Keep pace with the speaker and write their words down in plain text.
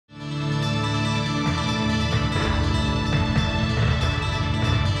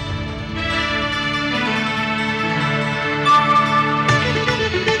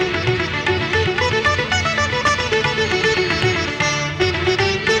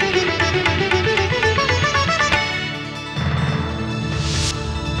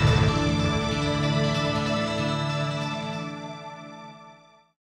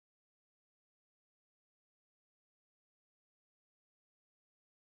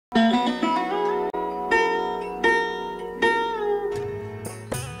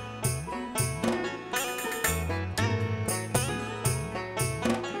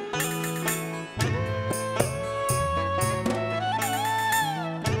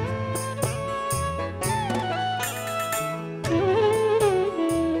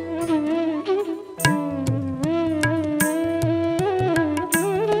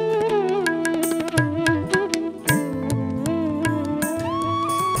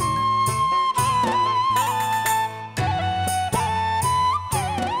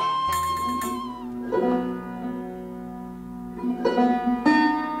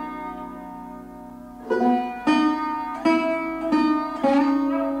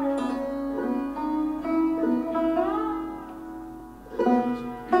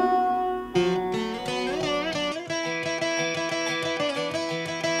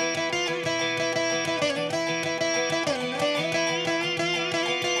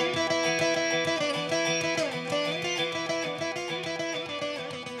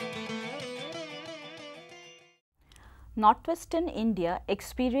northwestern India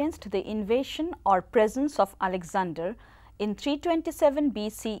experienced the invasion or presence of Alexander in 327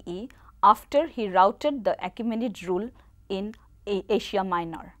 BCE after he routed the Achaemenid rule in Asia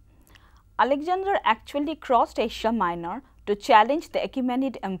Minor. Alexander actually crossed Asia Minor to challenge the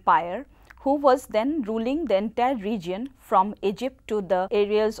Achaemenid Empire, who was then ruling the entire region from Egypt to the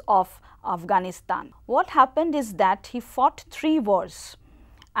areas of Afghanistan. What happened is that he fought 3 wars,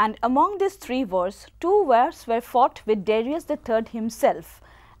 and among these 3 wars, 2 wars were fought with Darius III himself,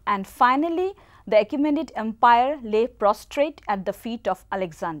 and finally the Achaemenid Empire lay prostrate at the feet of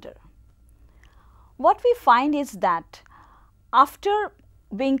Alexander. What we find is that after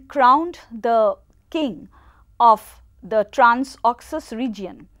being crowned the king of the Trans-Oxus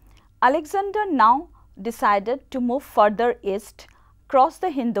region, Alexander now decided to move further east, cross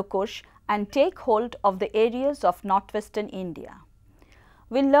the Hindu Kush and take hold of the areas of northwestern India.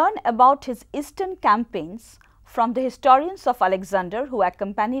 We learn about his eastern campaigns from the historians of Alexander who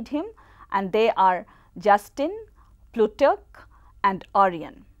accompanied him, and they are Justin, Plutarch and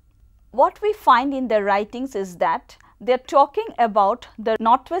Orion. What we find in their writings is that they are talking about the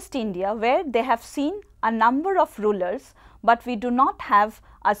northwest India, where they have seen a number of rulers, but we do not have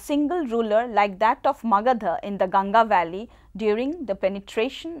a single ruler like that of Magadha in the Ganga valley during the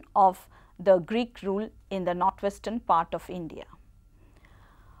penetration of the Greek rule in the northwestern part of India.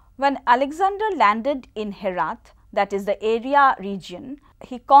 When Alexander landed in Herat, that is the area region,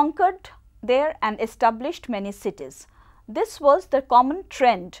 he conquered there and established many cities. This was the common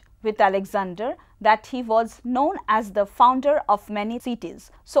trend with Alexander, that he was known as the founder of many cities.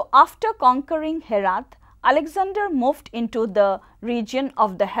 So, after conquering Herat, Alexander moved into the region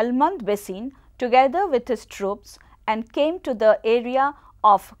of the Helmand Basin together with his troops and came to the area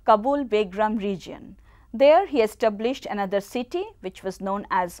of Kabul Begram region. There he established another city which was known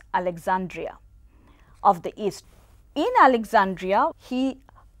as Alexandria of the east. In Alexandria, he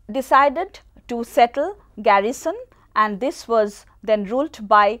decided to settle garrison, and this was then ruled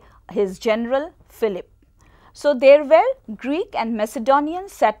by his general Philip. So, there were Greek and Macedonian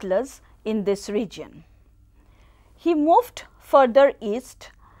settlers in this region. He moved further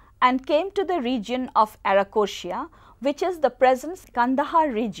east and came to the region of Arachosia, which is the present Kandahar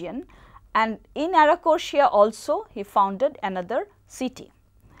region, and in Arachosia also he founded another city.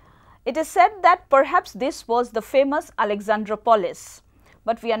 It is said that perhaps this was the famous Alexandropolis,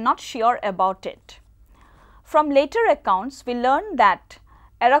 but we are not sure about it. From later accounts, we learn that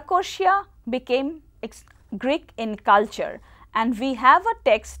Arachosia became Greek in culture, and we have a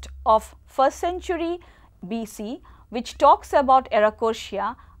text of 1st century BC which talks about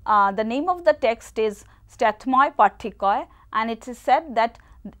Arachosia. The name of the text is Stathmoi Parthikoi, and it is said that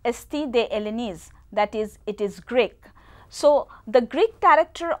Esti de Hellenes, that is, it is Greek. So, the Greek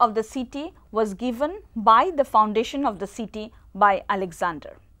character of the city was given by the foundation of the city by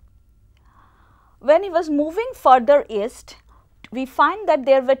Alexander. When he was moving further east, we find that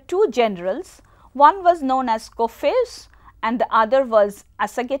there were 2 generals. One was known as Copheus and the other was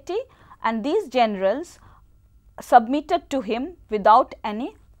Asageti, and these generals submitted to him without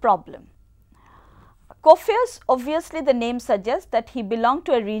any problem. Copheus, obviously the name suggests that he belonged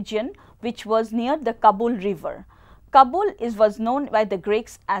to a region which was near the Kabul river. Kabul was known by the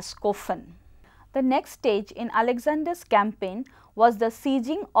Greeks as Kofan. The next stage in Alexander's campaign was the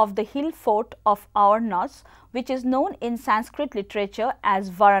sieging of the hill fort of Aornos, which is known in Sanskrit literature as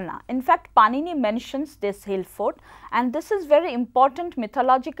Varna. In fact, Panini mentions this hill fort, and this is very important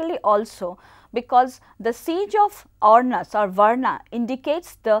mythologically also, because the siege of Aornos or Varna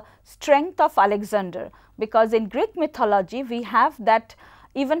indicates the strength of Alexander, because in Greek mythology we have that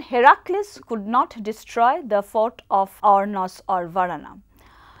even Heracles could not destroy the fort of Aornos or Varna.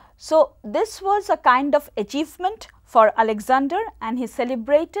 So, this was a kind of achievement for Alexander, and he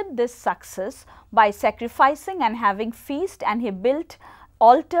celebrated this success by sacrificing and having feast, and he built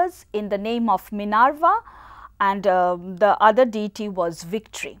altars in the name of Minerva, and the other deity was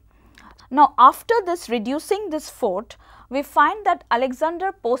Victory. Now, after this reducing this fort, we find that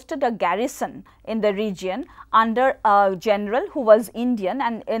Alexander posted a garrison in the region under a general who was Indian,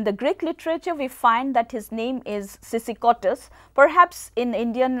 and in the Greek literature we find that his name is Sisycotus. Perhaps in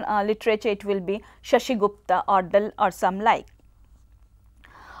Indian literature it will be Shashigupta or some like.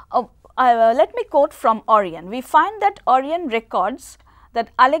 Let me quote from Orion. We find that Orion records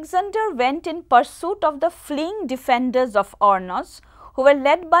that Alexander went in pursuit of the fleeing defenders of Aornos, who were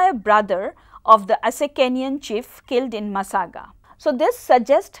led by a brother of the Asakanian chief killed in Masaga. So, this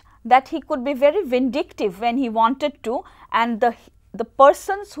suggests that he could be very vindictive when he wanted to, and the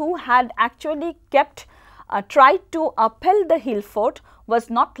persons who had actually tried to uphold the hill fort was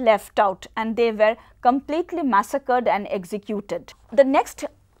not left out, and they were completely massacred and executed. The next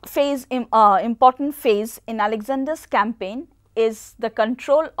phase, important phase in Alexander's campaign is the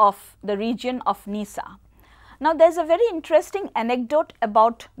control of the region of Nysa. Now, there is a very interesting anecdote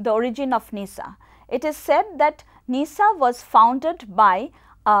about the origin of Nysa. It is said that Nysa was founded by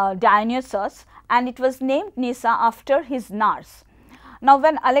Dionysus, and it was named Nysa after his nurse. Now,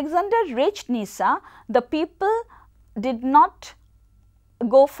 when Alexander reached Nysa, the people did not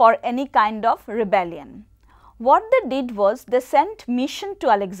go for any kind of rebellion. What they did was they sent mission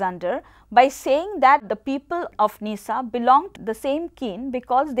to Alexander by saying that the people of Nysa belonged to the same kin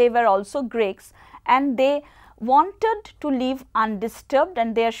because they were also Greeks, and they wanted to live undisturbed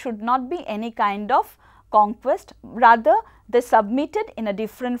and there should not be any kind of conquest. Rather, they submitted in a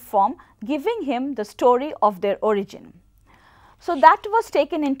different form, giving him the story of their origin. So, that was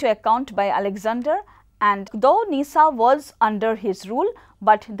taken into account by Alexander, and though Nysa was under his rule,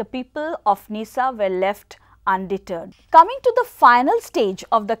 but the people of Nysa were left undeterred. Coming to the final stage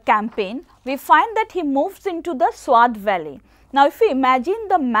of the campaign, we find that he moves into the Swat Valley. Now, if you imagine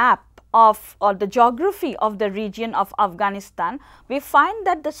the map of or the geography of the region of Afghanistan, we find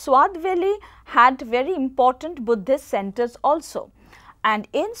that the Swat Valley had very important Buddhist centers also. And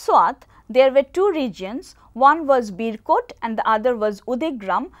in Swat, there were two regions, one was Birkot and the other was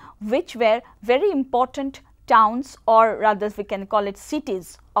Udigram, which were very important towns, or rather we can call it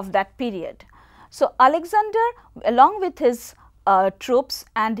cities of that period. So, Alexander, along with his troops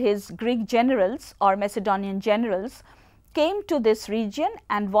and his Greek generals or Macedonian generals, came to this region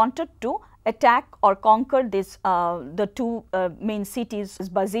and wanted to attack or conquer this the two main cities,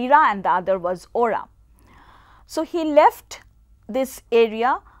 Bazira and the other was Ora. So, he left this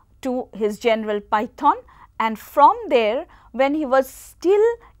area to his general Python, and from there, when he was still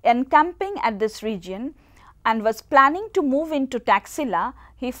encamping at this region and was planning to move into Taxila,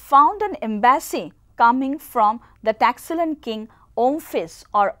 he found an embassy coming from the Taxilan king Omphis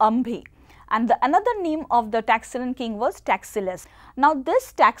or Ambhi, and the another name of the Taxilan king was Taxiles. Now,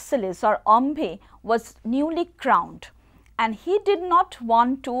 this Taxiles or Ambhi was newly crowned, and he did not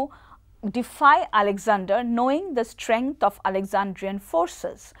want to defy Alexander, knowing the strength of Alexandrian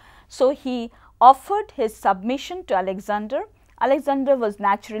forces. So, he offered his submission to Alexander. Alexander was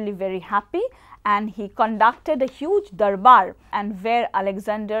naturally very happy, and he conducted a huge darbar, and where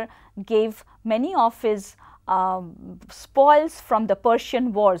Alexander gave many of his spoils from the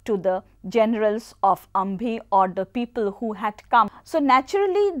Persian wars to the generals of Ambhi or the people who had come. So,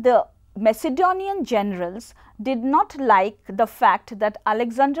 naturally the Macedonian generals did not like the fact that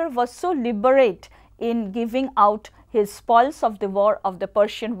Alexander was so liberate in giving out his spoils of the war, of the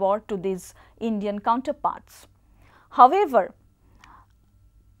Persian war, to these Indian counterparts. However,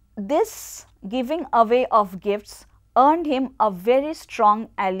 this giving away of gifts earned him a very strong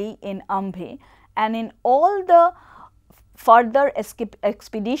ally in Ambhi, and in all the further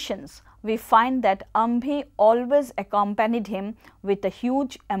expeditions, we find that Ambhi always accompanied him with a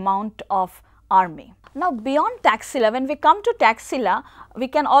huge amount of army. Now, beyond Taxila, when we come to Taxila, we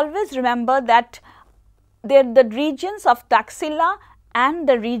can always remember that the regions of Taxila and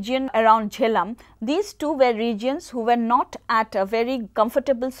the region around Jhelum, these two were regions who were not at a very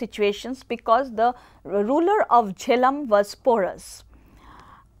comfortable situations, because the ruler of Jhelum was Porus.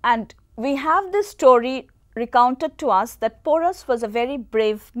 And we have this story recounted to us that Porus was a very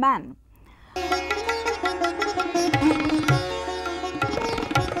brave man.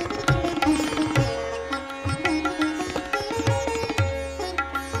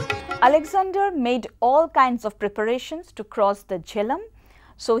 Alexander made all kinds of preparations to cross the Jhelum.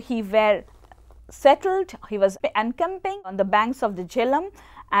 So, he were settled, he was encamping on the banks of the Jhelum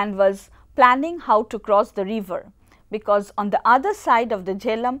and was planning how to cross the river, because on the other side of the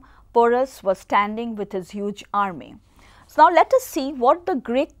Jhelum, Porus was standing with his huge army. So, now let us see what the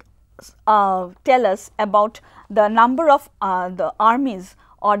Greeks tell us about the number of the armies,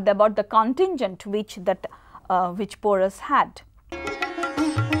 or about the contingent which Porus had.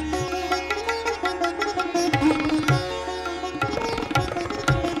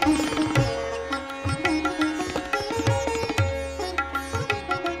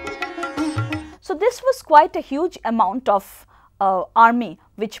 So, this was quite a huge amount of army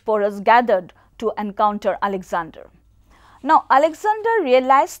which Porus gathered to encounter Alexander. Now, Alexander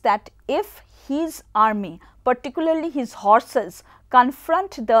realized that if his army, particularly his horses,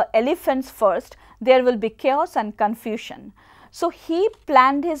 confront the elephants first, there will be chaos and confusion. So, he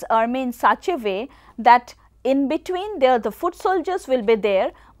planned his army in such a way that in between there the foot soldiers will be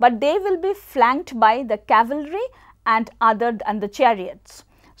there, but they will be flanked by the cavalry and the chariots,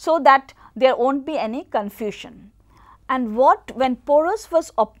 so that there won't be any confusion. And when Porus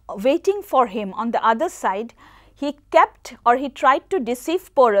was waiting for him on the other side, he tried to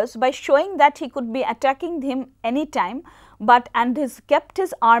deceive Porus by showing that he could be attacking him anytime, and kept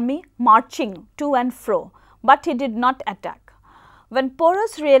his army marching to and fro, but he did not attack. When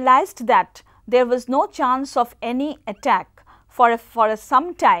Porus realized that there was no chance of any attack for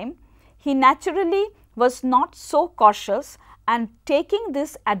some time, he naturally was not so cautious, and taking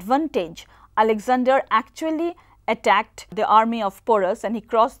this advantage, Alexander actually attacked the army of Porus and he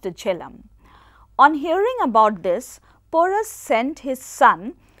crossed the Jhelum. On hearing about this, Porus sent his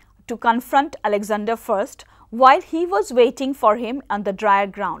son to confront Alexander first, while he was waiting for him on the drier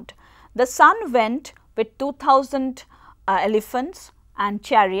ground. The son went with 2,000 elephants and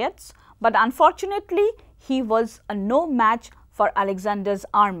chariots, but unfortunately he was no match for Alexander's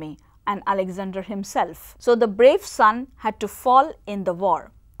army and Alexander himself. So the brave son had to fall in the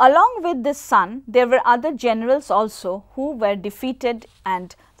war. Along with this son, there were other generals also who were defeated,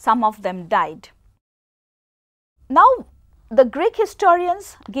 and some of them died. Now, the Greek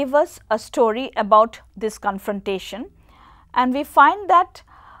historians give us a story about this confrontation, and we find that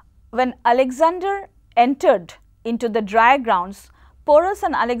when Alexander entered into the dry grounds, Porus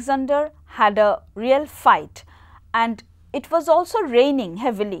and Alexander had a real fight, and it was also raining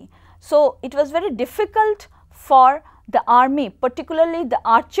heavily. So, it was very difficult for the army, particularly the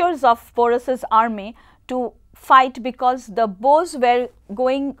archers of Porus's army, to fight because the bows were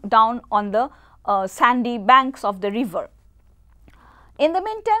going down on the sandy banks of the river. In the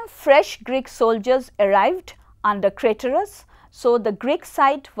meantime, fresh Greek soldiers arrived under Craterus, so the Greek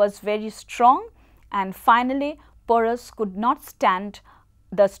side was very strong, and finally Porus could not stand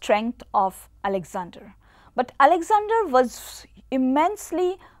the strength of Alexander. But Alexander was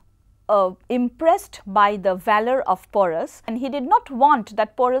immensely impressed by the valor of Porus, and he did not want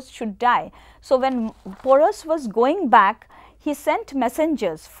that Porus should die. So, when Porus was going back, he sent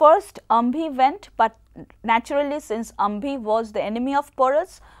messengers. First Ambhi went, but naturally, since Ambhi was the enemy of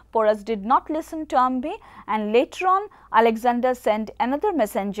Porus, Porus did not listen to Ambhi, and later on Alexander sent another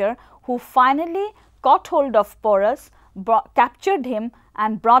messenger who finally caught hold of Porus, captured him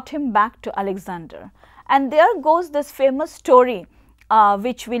and brought him back to Alexander. And there goes this famous story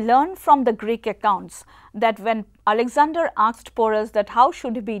which we learn from the Greek accounts, that when Alexander asked Porus that how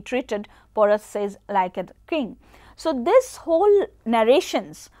should he be treated, Porus says, like a king. So, this whole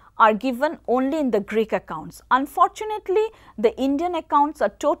narrations are given only in the Greek accounts. Unfortunately, the Indian accounts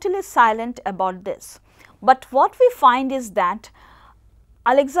are totally silent about this. But what we find is that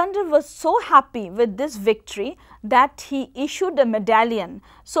Alexander was so happy with this victory that he issued a medallion.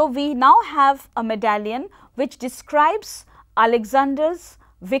 So, we now have a medallion which describes Alexander's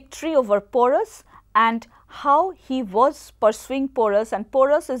victory over Porus and how he was pursuing Porus, and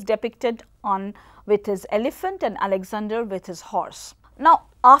Porus is depicted with his elephant and Alexander with his horse. Now,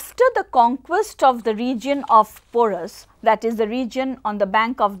 after the conquest of the region of Porus, that is the region on the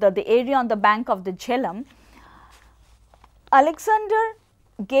bank of the area on the bank of the Jhelum, Alexander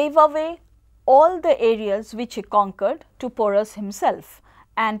gave away all the areas which he conquered to Porus himself,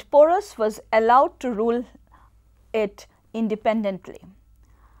 and Porus was allowed to rule it independently.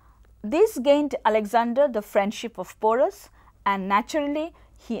 This gained Alexander the friendship of Porus, and naturally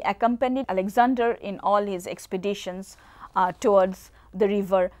he accompanied Alexander in all his expeditions towards the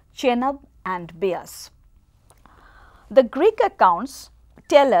river Chenab and Beas. The Greek accounts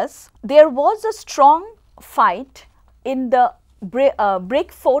tell us there was a strong fight in the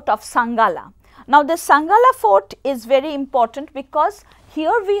brick fort of Sangala. Now, the Sangala fort is very important because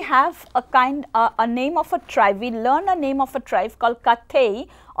here we have a name of a tribe. We learn a name of a tribe called Kathai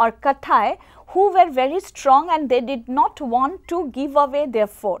or Kathai, who were very strong and they did not want to give away their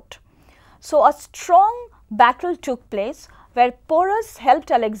fort. So, a strong battle took place where Porus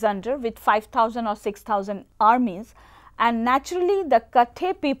helped Alexander with 5,000 or 6,000 armies, and naturally the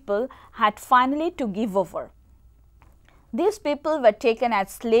Kathai people had finally to give over. These people were taken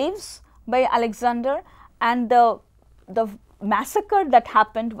as slaves by Alexander, and the massacre that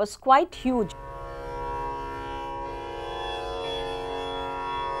happened was quite huge.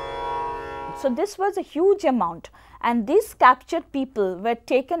 So, this was a huge amount, and these captured people were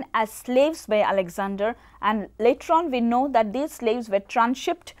taken as slaves by Alexander, and later on we know that these slaves were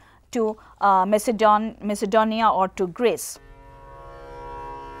transshipped to Macedonia or to Greece.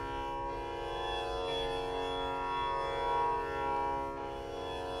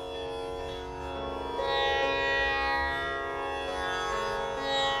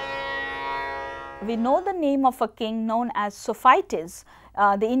 We know the name of a king known as Sophites.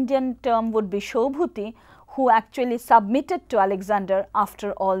 The Indian term would be Shobhuti, who actually submitted to Alexander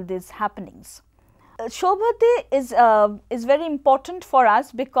after all these happenings. Shobhate is very important for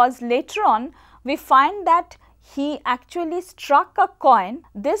us because later on we find that he actually struck a coin.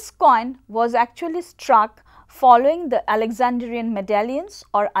 This coin was actually struck following the Alexandrian medallions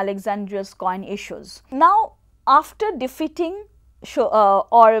or Alexandria's coin issues. Now, after defeating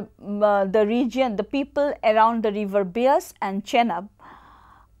the region, the people around the river Beas and Chenab,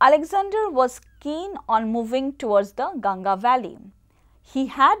 Alexander was keen on moving towards the Ganga valley. He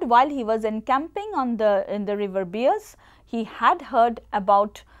had, while he was encamping in the river Beas, he had heard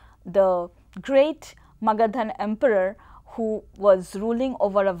about the great Magadhan emperor who was ruling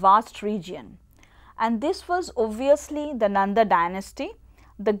over a vast region. And this was obviously the Nanda dynasty.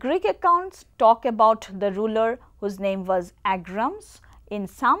 The Greek accounts talk about the ruler whose name was Agrams in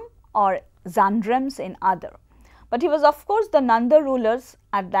some or Zandrems in other. But he was of course the Nanda rulers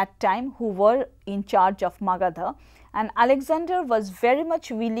at that time who were in charge of Magadha, and Alexander was very much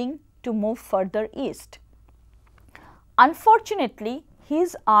willing to move further east. Unfortunately,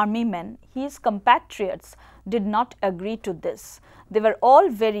 his army men, his compatriots did not agree to this. They were all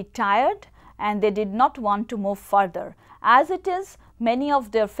very tired and they did not want to move further. As it is, many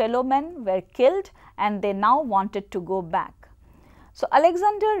of their fellow men were killed and they now wanted to go back. So,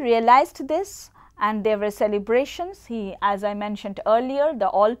 Alexander realized this and there were celebrations. As I mentioned earlier, the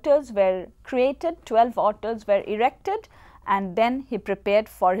altars were created, 12 altars were erected, and then he prepared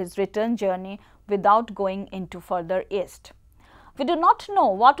for his return journey without going into further east. We do not know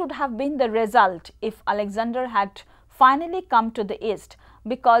what would have been the result if Alexander had finally come to the east,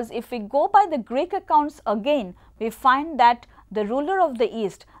 because if we go by the Greek accounts again, we find that the ruler of the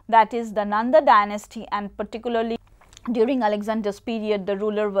east, that is the Nanda dynasty, and particularly during Alexander's period the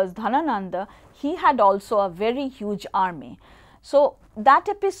ruler was Dhanananda, he had also a very huge army. So, that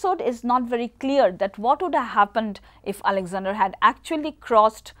episode is not very clear that what would have happened if Alexander had actually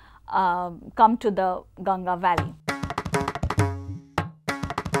crossed, come to the Ganga valley.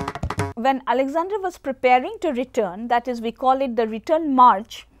 When Alexander was preparing to return, that is we call it the return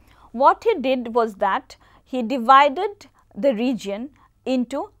march, what he did was that he divided the region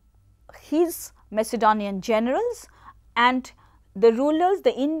into his Macedonian generals and the rulers,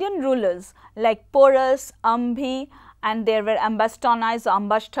 the Indian rulers like Porus, Ambhi, and there were Ambastonites,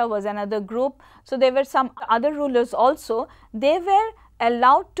 Ambashta was another group. So, there were some other rulers also. They were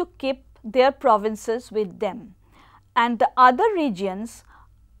allowed to keep their provinces with them, and the other regions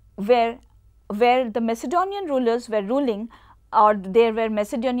where the Macedonian rulers were ruling, or there were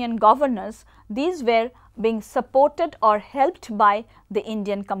Macedonian governors, these were being supported or helped by the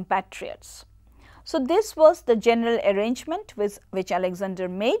Indian compatriots. So, this was the general arrangement which Alexander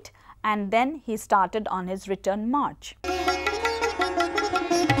made, and then he started on his return march.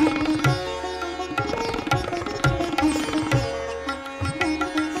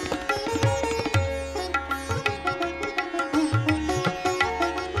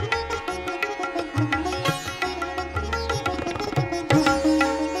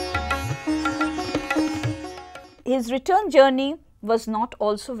 His return journey was not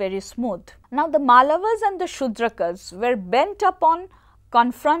also very smooth. Now, the Mallavas and the Shudrakas were bent upon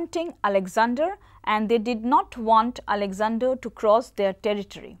confronting Alexander, and they did not want Alexander to cross their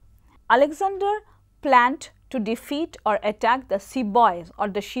territory. Alexander planned to defeat or attack the Sebois or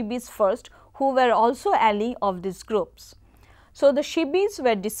the Shibis first, who were also ally of these groups. So, the Shibis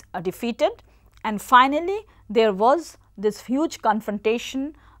were defeated, and finally, there was this huge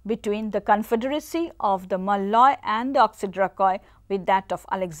confrontation between the confederacy of the Malloi and the Oxydrakoi with that of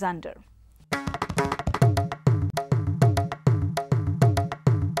Alexander.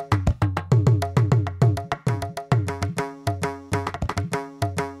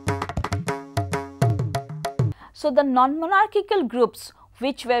 So, the non-monarchical groups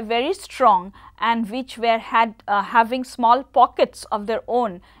which were very strong and which were having small pockets of their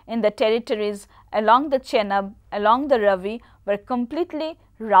own in the territories along the Chenab, along the Ravi, were completely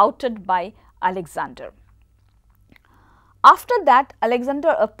routed by Alexander. After that,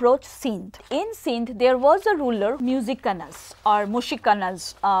 Alexander approached Sindh. In Sindh, there was a ruler, Musicanas or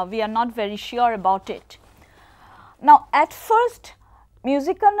Mushikanas, we are not very sure about it. Now, at first,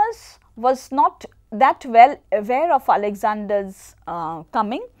 Musicanas was not that well aware of Alexander's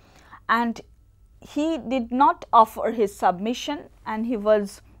coming, and he did not offer his submission, and he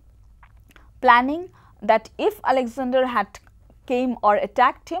was planning that if Alexander had came or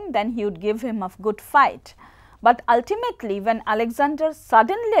attacked him, then he would give him a good fight. But ultimately, when Alexander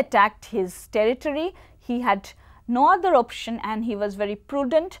suddenly attacked his territory, he had no other option, and he was very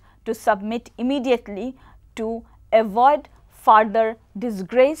prudent to submit immediately to avoid further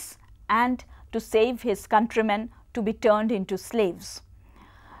disgrace and to save his countrymen to be turned into slaves.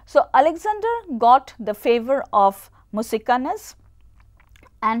 So, Alexander got the favor of Musicanus,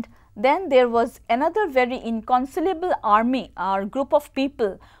 and then there was another very inconceivable army or group of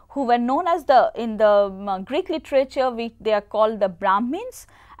people who were known as in the Greek literature they are called the Brahmins,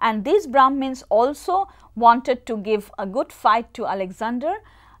 and these Brahmins also wanted to give a good fight to Alexander.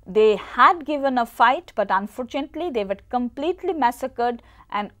 They had given a fight, but unfortunately they were completely massacred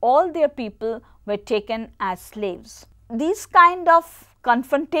and all their people were taken as slaves. These kind of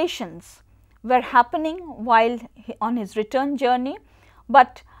confrontations were happening while on his return journey,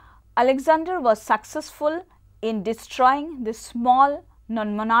 but Alexander was successful in destroying the small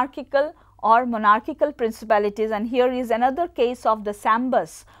non-monarchical or monarchical principalities, and here is another case of the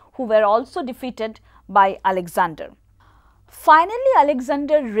Sambas who were also defeated by Alexander. Finally,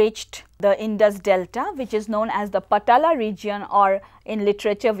 Alexander reached the Indus Delta, which is known as the Patala region, or in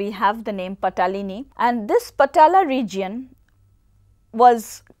literature we have the name Patalini, and this Patala region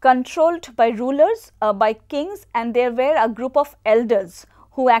was controlled by rulers, by kings, and there were a group of elders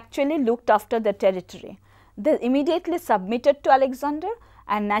who actually looked after the territory. They immediately submitted to Alexander,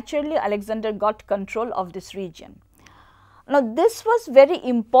 and naturally Alexander got control of this region. Now, this was very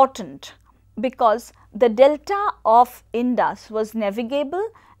important because the delta of Indus was navigable,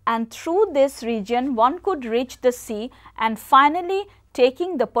 and through this region one could reach the sea, and finally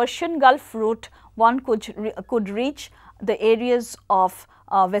taking the Persian Gulf route one could reach the areas of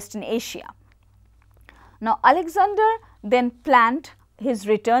Western Asia. Now, Alexander then planned his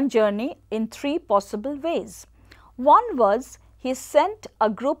return journey in three possible ways. One was he sent a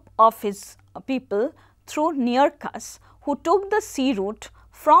group of his people through Nearchus, who took the sea route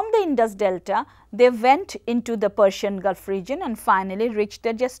from the Indus Delta. They went into the Persian Gulf region and finally reached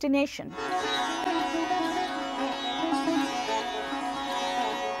their destination.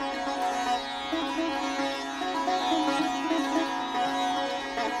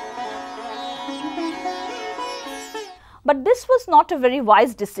 But this was not a very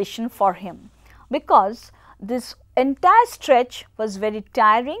wise decision for him, because this entire stretch was very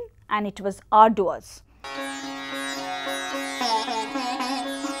tiring and it was arduous.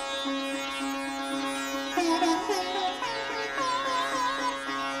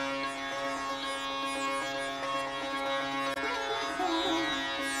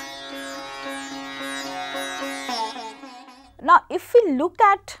 Now, if we look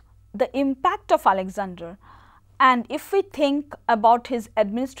at the impact of Alexander, and if we think about his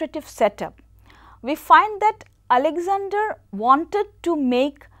administrative setup, we find that Alexander wanted to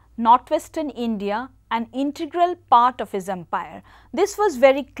make northwestern India an integral part of his empire. This was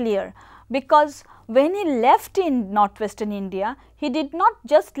very clear, because when he left in northwestern India, he did not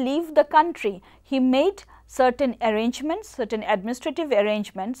just leave the country, he made certain arrangements, certain administrative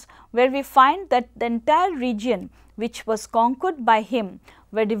arrangements, where we find that the entire region which was conquered by him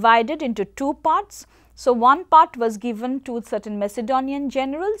were divided into two parts. So, one part was given to certain Macedonian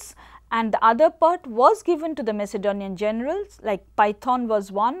generals, and the other part was given to the Macedonian generals, like Python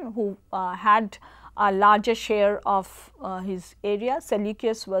was one who had a larger share of his area,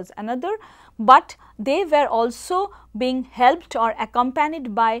 Seleucus was another, but they were also being helped or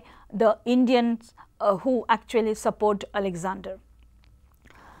accompanied by the Indians who actually support Alexander.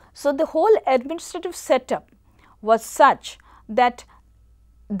 So, the whole administrative setup was such that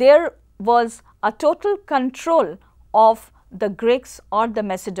there was a total control of the Greeks or the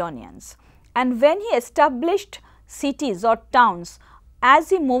Macedonians, and when he established cities or towns as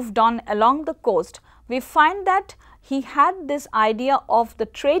he moved on along the coast, we find that he had this idea of the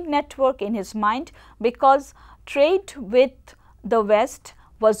trade network in his mind, because trade with the west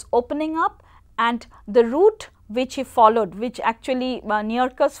was opening up, and the route which he followed, which actually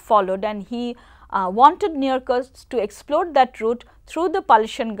Nearchus followed, and he wanted Nearchus to explore that route through the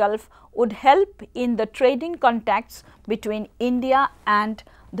Persian Gulf, would help in the trading contacts between India and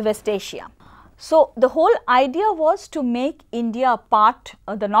the West Asia. So, the whole idea was to make India a part,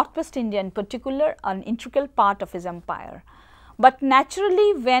 the Northwest India in particular, an integral part of his empire. But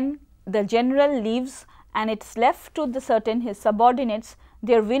naturally, when the general leaves and it is left to his subordinates,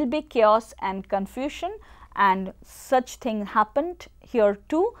 there will be chaos and confusion, and such thing happened here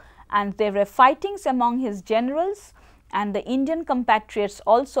too, and there were fightings among his generals and the Indian compatriots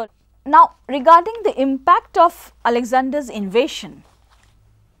also. Now, regarding the impact of Alexander's invasion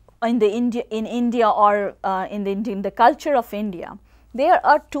in India or in the culture of India, there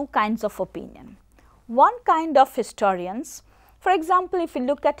are two kinds of opinion. One kind of historians, for example, if you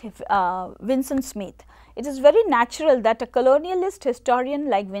look at Vincent Smith, it is very natural that a colonialist historian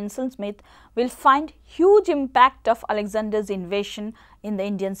like Vincent Smith will find huge impact of Alexander's invasion in the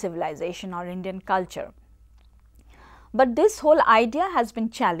Indian civilization or Indian culture. But this whole idea has been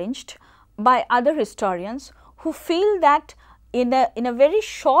challenged by other historians who feel that in a very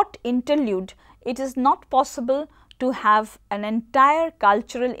short interlude, it is not possible to have an entire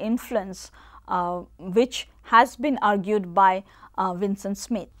cultural influence which has been argued by Vincent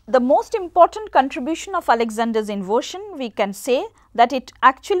Smith. The most important contribution of Alexander's invasion, we can say that it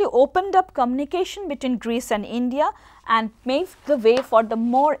actually opened up communication between Greece and India and paved the way for the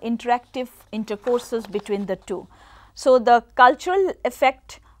more interactive intercourses between the two. So, the cultural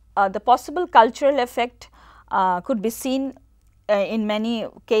effect, the possible cultural effect could be seen in many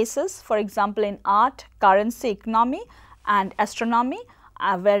cases, for example, in art, currency, economy and astronomy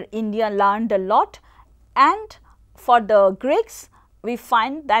where India learned a lot. And for the Greeks, we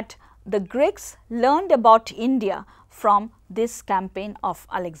find that the Greeks learned about India from this campaign of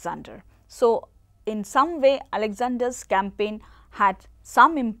Alexander. So, in some way Alexander's campaign had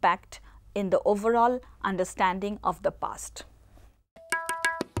some impact in the overall understanding of the past.